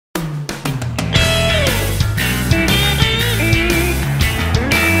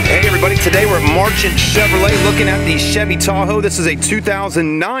Today we're at Marchant Chevrolet looking at the Chevy Tahoe. This is a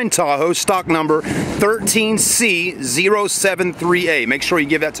 2009 Tahoe, stock number 13C073A. Make sure you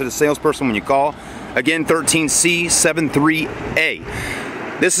give that to the salesperson when you call. Again,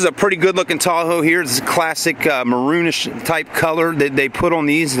 13C73A. This is a pretty good looking Tahoe here. This is a classic maroonish type color that they put on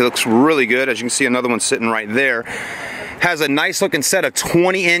these. It looks really good. As you can see, another one sitting right there. Has a nice looking set of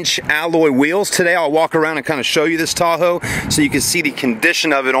 20-inch alloy wheels. Today I'll walk around and kind of show you this Tahoe so you can see the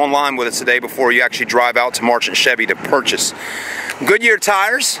condition of it online with us today before you actually drive out to Marchant Chevy to purchase. Goodyear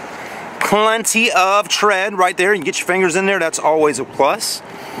tires, plenty of tread right there. You can get your fingers in there, that's always a plus.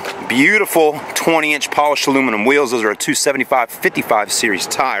 Beautiful 20-inch polished aluminum wheels. Those are a 275/55 series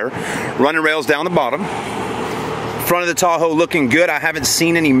tire. Running rails down the bottom. Front of the Tahoe looking good. I haven't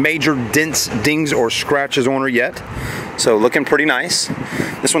seen any major dents, dings, or scratches on her yet. So looking pretty nice.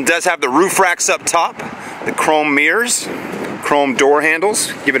 This one does have the roof racks up top, the chrome mirrors, chrome door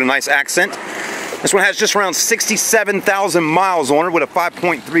handles, give it a nice accent. This one has just around 67,000 miles on it with a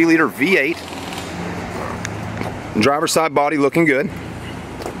 5.3 liter V8. Driver's side body looking good.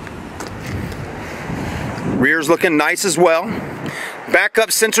 Rear's looking nice as well. Backup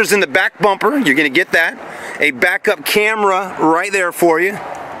sensors in the back bumper, you're going to get that. A backup camera right there for you.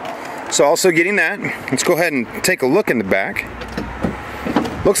 So also getting that. Let's go ahead and take a look in the back.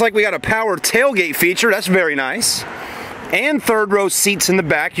 Looks like we got a power tailgate feature, that's very nice. And third row seats in the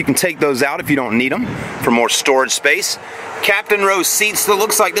back, you can take those out if you don't need them for more storage space. Captain row seats, that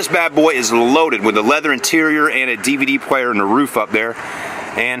looks like this bad boy is loaded with a leather interior and a DVD player in the roof up there,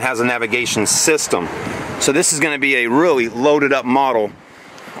 and has a navigation system. So this is going to be a really loaded up model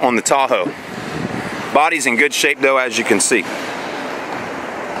on the Tahoe. Body's in good shape though, as you can see.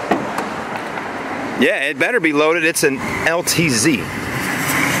 Yeah, it better be loaded. It's an LTZ.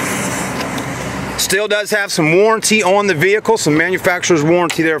 Still does have some warranty on the vehicle, some manufacturer's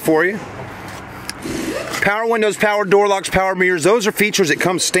warranty there for you. Power windows, power door locks, power mirrors, those are features that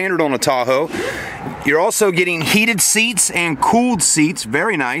come standard on a Tahoe. You're also getting heated seats and cooled seats,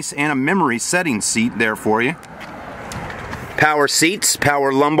 very nice, and a memory setting seat there for you. Power seats,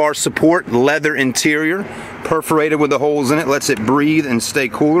 power lumbar support, leather interior, perforated with the holes in it, lets it breathe and stay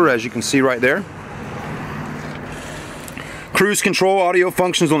cooler, as you can see right there. Cruise control audio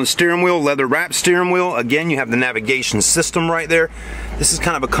functions on the steering wheel, leather wrapped steering wheel. Again, you have the navigation system right there. This is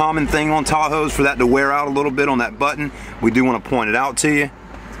kind of a common thing on Tahoes for that to wear out a little bit on that button. We do want to point it out to you.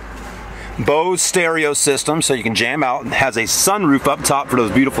 Bose stereo system, so you can jam out. It has a sunroof up top for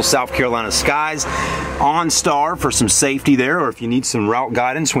those beautiful South Carolina skies. OnStar for some safety there, or if you need some route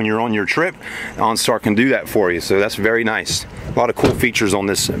guidance when you're on your trip, OnStar can do that for you, so that's very nice. A lot of cool features on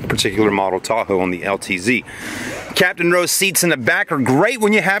this particular model Tahoe on the LTZ. Captain row seats in the back are great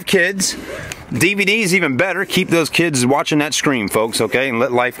when you have kids. DVDs even better. Keep those kids watching that screen, folks, okay, and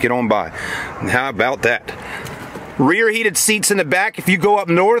let life get on by. How about that? Rear heated seats in the back. If you go up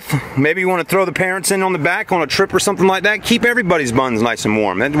north, maybe you want to throw the parents in on the back on a trip or something like that, keep everybody's buns nice and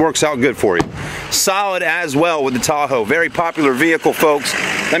warm. That works out good for you. Solid as well with the Tahoe. Very popular vehicle, folks.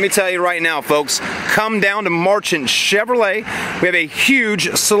 Let me tell you right now, folks, come down to Marchant Chevrolet. We have a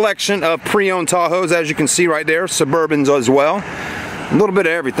huge selection of pre-owned Tahoes, as you can see right there. Suburbans as well. A little bit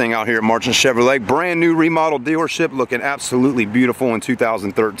of everything out here at Marchant Chevrolet. Brand new remodeled dealership, looking absolutely beautiful in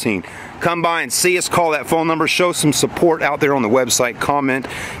 2013. Come by and see us, call that phone number, show some support out there on the website, comment,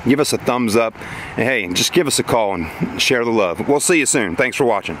 give us a thumbs up, and hey, just give us a call and share the love. We'll see you soon. Thanks for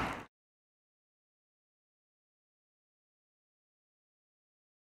watching.